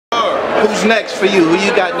Who's next for you? Who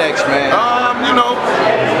you got next, man? You know,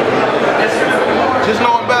 just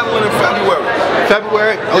know I'm battling in February.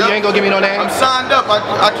 February? Oh, yep. You ain't gonna give me no name? I'm signed up.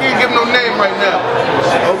 I can't give no name right now.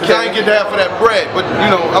 Okay. I ain't get half of that bread, but you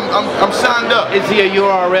know, I'm signed up. Is he a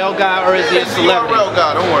URL guy or is he a celebrity? URL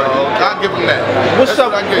guy. Don't worry. Okay. I'll give him that. What's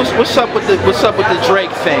up with the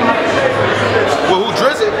Drake thing? Well, who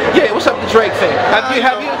Drizzy? Yeah, what's up with the Drake thing?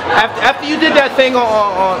 After you did that thing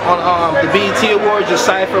on the BET Awards, your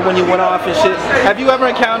CYPHER, when you went off and shit, have you ever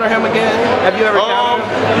encountered him again? Have you ever encountered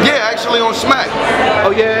him? Yeah, actually on Smack.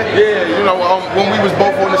 Oh yeah? Yeah, you know, when we was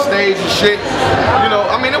both on the stage and shit, you know,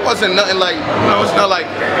 I mean, it wasn't nothing like, you know, it's not like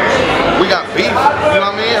we got beef, you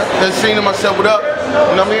know what I mean? I just seen him, I said, what up?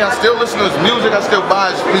 You know what I mean? I still listen to his music, I still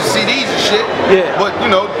buy his CDs and shit. Yeah. But, you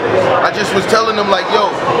know, I just was telling him like,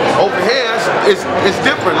 yo, over here, it's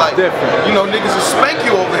different. Like, you know, niggas will spank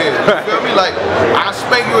you over here. You feel me? Like, I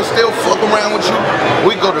spank you and still fuck around with you.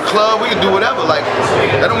 We go to the club, we can do whatever. Like,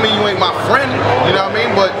 that don't mean you ain't my friend, you know what I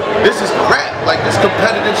mean? But this is rap, like this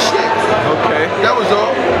competitive shit. Okay. That was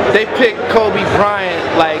all. They picked Kobe Bryant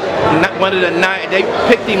like they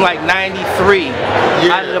picked him like 93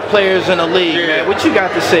 out of the players in the league, man. What you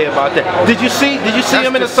got to say about that? Did you see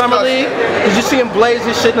him in the summer league? Did you see him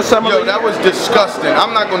blazing shit in the summer league? Yo, that was disgusting.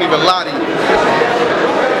 I'm not gonna even lie to you.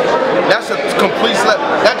 That's a complete slap.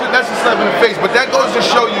 That's a slap in the face. But that goes to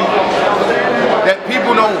show you that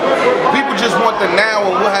people just want the now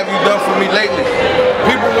and what have you done for me lately.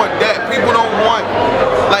 People want that. People don't want,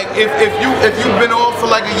 like, if you've been off for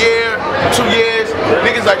like a year, 2 years,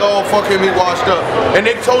 niggas like, oh, fuck him, he washed up. And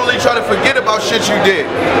they totally try to forget about shit you did.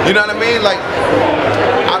 You know what I mean? Like,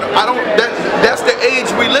 that's the age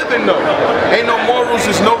we live in though. Ain't no morals,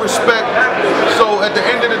 there's no respect. So at the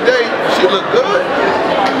end of the day, she look good.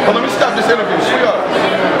 Oh, let me stop this interview, sweetheart.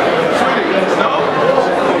 Sweetie, no?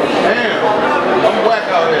 Damn, I'm whack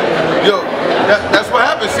out here. Yo, that's what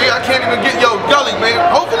happens. See, I can't even get, yo, Gully, man.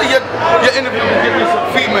 Hopefully your interview will give me some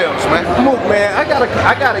females, man. Mook, man, I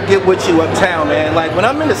gotta get with you uptown, man. Like, when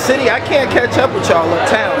I'm in the city, I can't catch up with y'all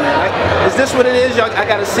uptown, man. Is this what it is? I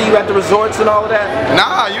gotta see you at the resorts and all of that?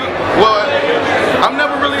 Nah, well, I'm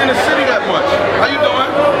never really in the city that much. How you doing?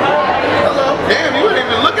 Hello? Damn, you wouldn't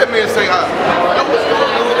even look at me and say hi. Yo, what's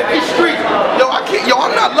going on in these streets? Yo, I can't, yo,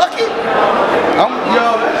 I'm not lucky.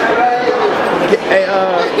 Hey,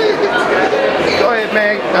 go ahead,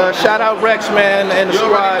 man. Shout out Rex, man, and the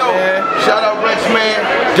squad, man. Shout out Rex, man.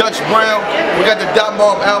 Dutch Brown. We got the Dot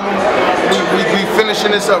Mob album. We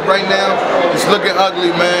finishing this up right now. It's looking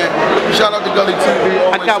ugly, man. Shout out to Gully TV.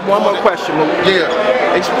 I got one more question, Mook. Yeah.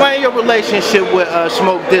 Explain your relationship with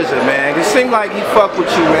Smoke Dizza, man. It seemed like he fucked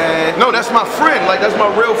with you, man. No, that's my friend. Like, that's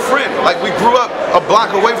my real friend. Like, we grew up a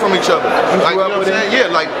block away from each other. Like, you know what I'm saying?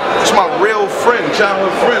 Yeah, like, it's my real friend,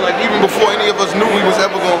 childhood friend. Like, even before any of us knew we was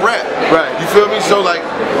ever gonna rap. Right. You feel me? So, like,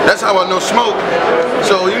 that's how I know Smoke.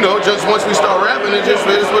 So, you know, just once we start rapping, it just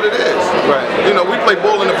is what it is. Right. You know, we play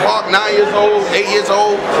ball in the park, 9 years old, 8 years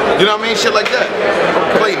old. You know what I mean? Shit like that.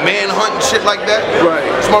 Play manhunt and shit like that. Right.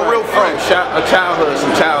 It's my real friend. A childhood,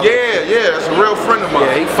 some childhood. Yeah, it's a real friend of mine.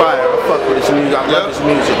 Yeah, he fire. I fuck with his music. I love his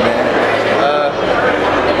music, man.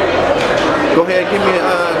 Go ahead, give me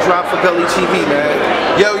a drop for Gully TV, man.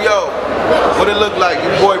 Yo, what it look like?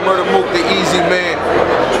 Your boy Murda Mook, the easy man.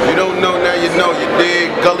 You don't know, now you know, you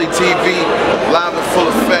dig. Gully TV, live in full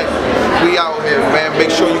effect. We out here, man.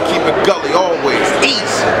 Make sure you keep it Gully always.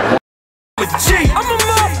 Easy. I'm a G. I'm a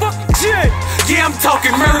motherfucking G. Yeah, I'm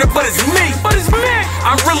talking murder, but it's me.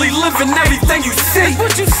 I'm really living everything you see. That's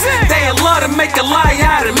what you say. They love to make a lie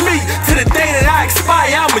out of me. To the day that I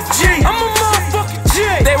expire, I'm a G. I'm a motherfucking G.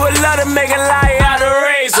 They would love to make a lie out of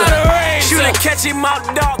Razor. Shoot and catch him out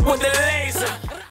dark with the laser.